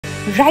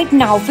Right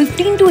now,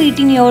 15 to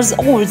 18 years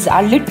olds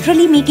are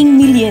literally making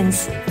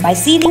millions by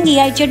selling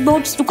AI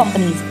chatbots to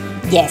companies.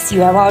 Yes, you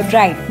have heard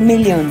right,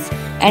 millions.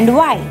 And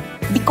why?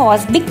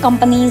 Because big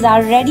companies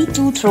are ready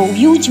to throw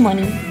huge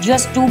money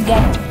just to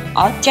get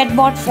a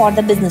chatbot for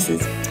the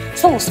businesses.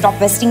 So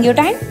stop wasting your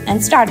time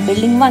and start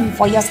building one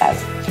for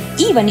yourself.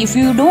 Even if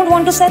you don't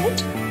want to sell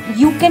it,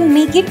 you can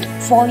make it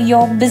for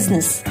your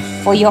business,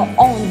 for your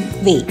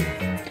own way,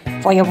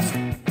 for your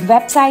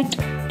website,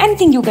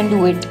 anything you can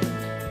do it.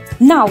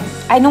 Now,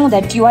 I know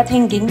that you are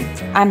thinking,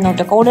 I'm not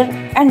a coder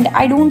and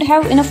I don't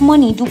have enough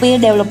money to pay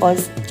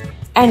developers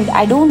and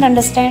I don't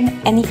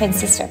understand any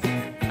fancy stuff.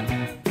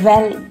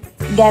 Well,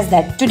 guess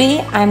that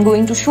today I'm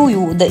going to show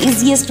you the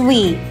easiest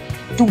way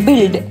to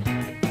build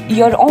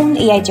your own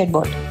AI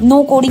chatbot.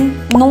 No coding,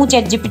 no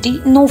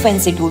ChatGPT, no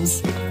fancy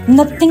tools,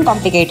 nothing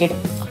complicated.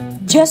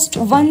 Just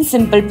one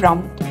simple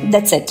prompt,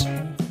 that's it.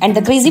 And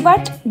the crazy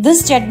part,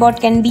 this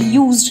chatbot can be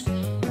used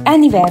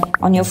anywhere,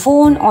 on your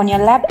phone, on your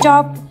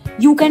laptop.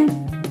 You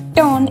can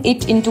turn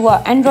it into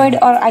an Android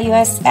or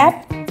iOS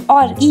app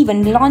or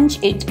even launch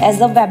it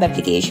as a web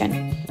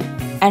application.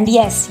 And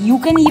yes, you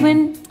can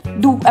even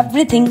do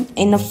everything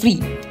in a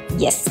free.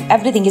 Yes,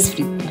 everything is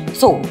free.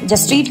 So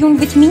just stay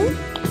tuned with me.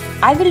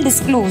 I will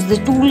disclose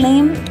the tool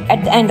name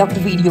at the end of the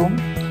video.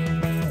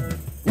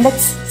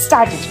 Let's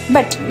start it.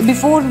 But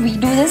before we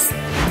do this,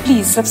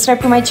 please subscribe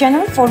to my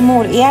channel for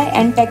more AI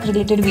and tech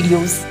related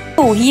videos.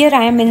 So here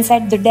I am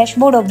inside the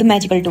dashboard of the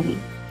magical tool.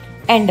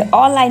 And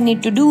all I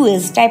need to do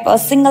is type a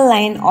single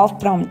line of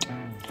prompt.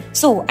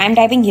 So I'm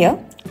typing here,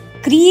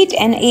 create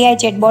an AI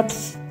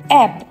chatbot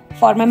app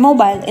for my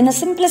mobile in the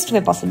simplest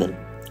way possible.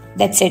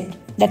 That's it.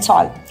 That's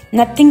all.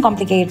 Nothing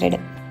complicated.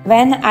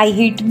 When I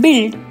hit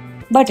build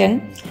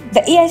button,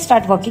 the AI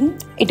start working.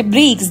 It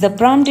breaks the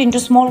prompt into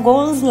small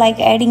goals like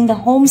adding the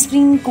home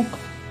screen,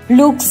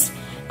 looks,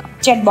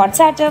 chatbot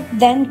setup,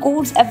 then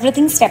codes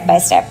everything step by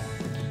step.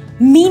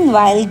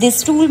 Meanwhile,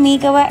 this tool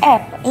make our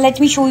app. Let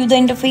me show you the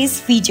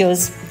interface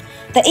features.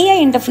 The AI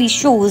interface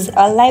shows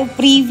a live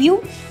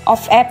preview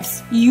of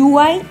app's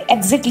UI,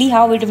 exactly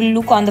how it will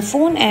look on the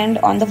phone and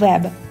on the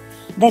web.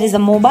 There is a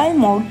mobile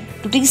mode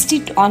to test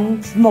it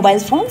on mobile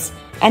phones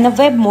and a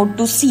web mode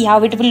to see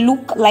how it will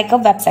look like a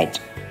website.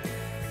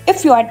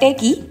 If you are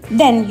techie,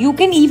 then you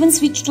can even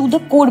switch to the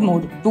code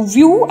mode to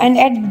view and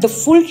add the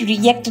full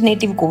React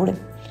Native code.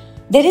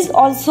 There is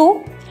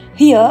also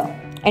here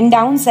and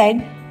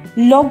downside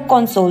log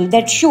console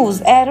that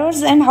shows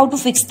errors and how to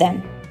fix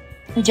them,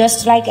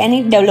 just like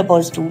any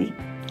developer's tool.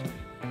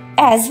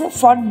 As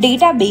for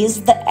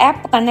database, the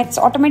app connects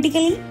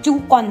automatically to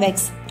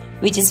Convex,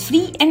 which is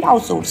free and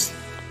outsourced.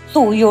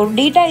 So your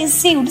data is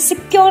saved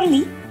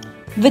securely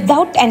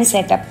without any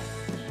setup.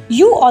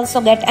 You also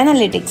get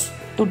analytics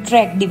to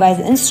track device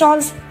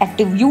installs,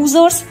 active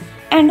users,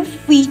 and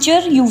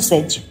feature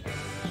usage.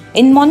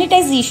 In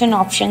monetization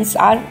options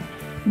are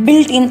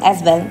built in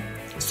as well.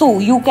 So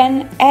you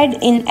can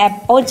add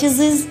in-app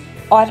purchases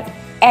or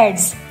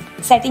ads.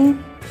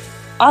 Setting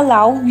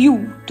allow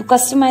you to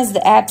customize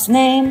the app's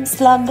name,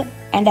 slug,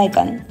 and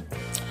icon.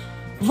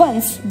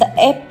 Once the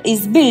app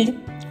is built,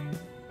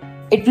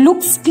 it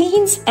looks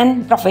clean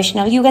and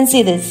professional. You can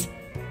see this.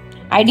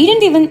 I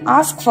didn't even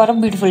ask for a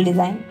beautiful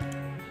design.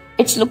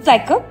 It looks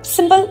like a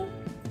simple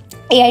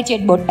AI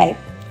chatbot type.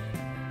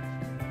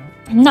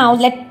 Now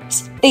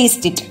let's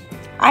taste it.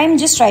 I am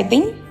just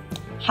typing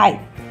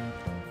hi.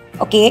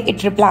 Okay,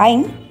 it's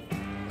replying.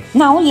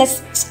 Now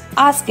let's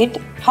ask it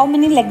how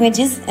many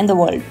languages in the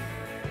world.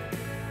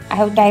 I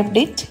have typed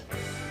it.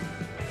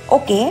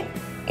 Okay,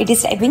 it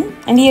is typing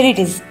and here it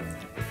is.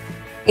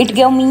 It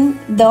gave me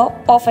the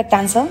perfect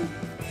answer,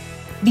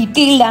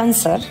 detailed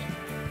answer.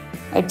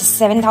 It's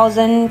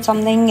 7,000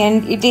 something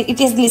and it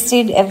is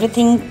listed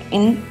everything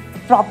in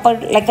proper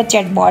like a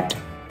chatbot.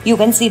 You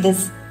can see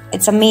this.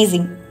 It's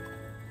amazing.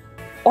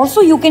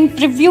 Also, you can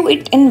preview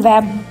it in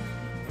web.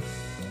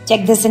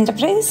 Check this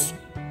interface.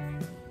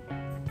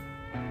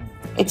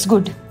 It's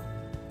good.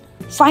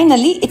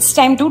 Finally, it's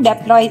time to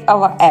deploy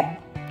our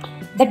app.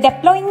 The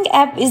deploying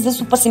app is the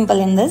super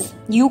simple in this.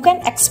 You can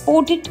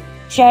export it,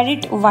 share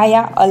it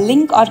via a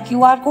link or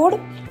QR code,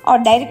 or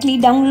directly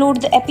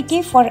download the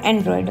APK for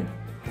Android,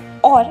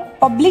 or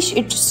publish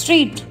it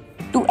straight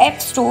to App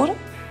Store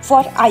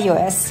for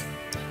iOS.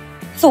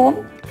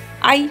 So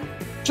I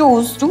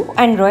chose to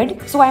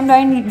Android, so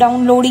I'm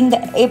downloading the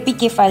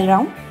APK file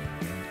now.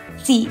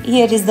 See,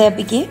 here is the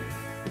APK.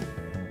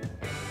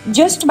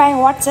 Just by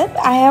WhatsApp,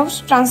 I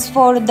have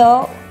transferred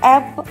the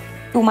app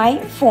to my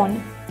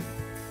phone.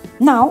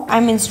 Now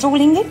I'm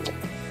installing it.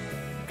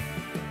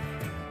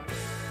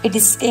 It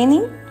is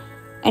scanning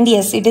and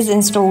yes, it is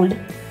installed.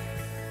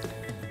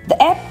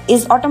 The app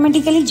is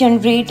automatically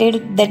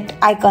generated that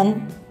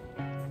icon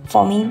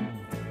for me.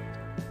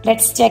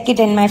 Let's check it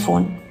in my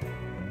phone.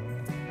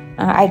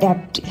 I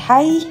tapped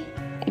hi.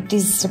 It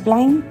is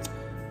replying.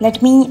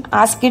 Let me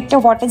ask it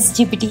what is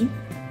GPT.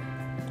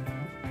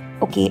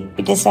 Okay,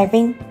 it is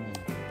typing.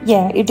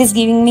 Yeah, it is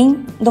giving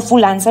me the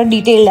full answer,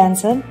 detailed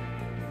answer.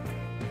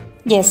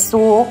 Yes,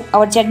 so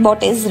our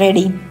chatbot is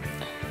ready.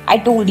 I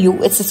told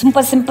you it's a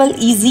super simple,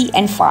 easy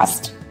and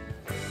fast.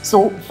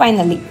 So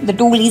finally the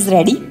tool is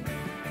ready.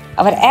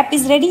 Our app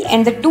is ready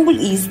and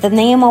the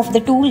name of the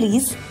tool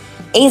is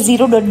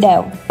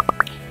a0.dev.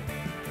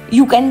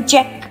 You can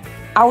check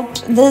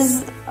out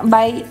this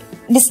by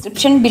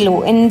description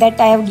below, in that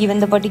I have given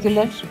the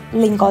particular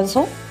link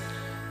also.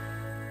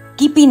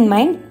 Keep in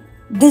mind,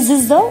 this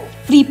is the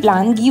free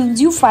plan,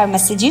 gives you 5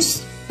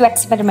 messages to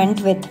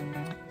experiment with.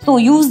 So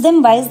use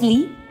them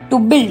wisely to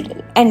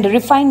build and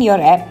refine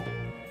your app.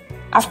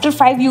 After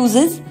 5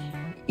 uses,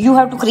 you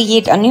have to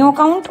create a new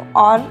account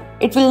or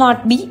it will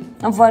not be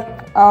work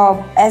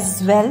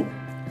as well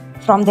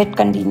from that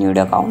continued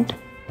account.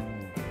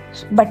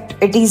 But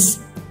it is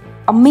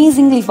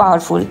amazingly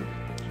powerful.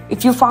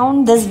 If you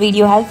found this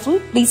video helpful,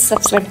 please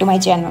subscribe to my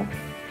channel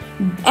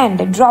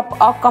and drop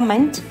a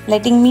comment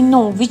letting me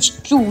know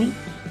which tool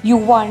you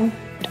want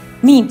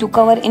me to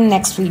cover in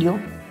next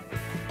video.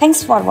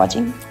 Thanks for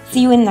watching.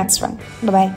 See you in next one. Bye bye.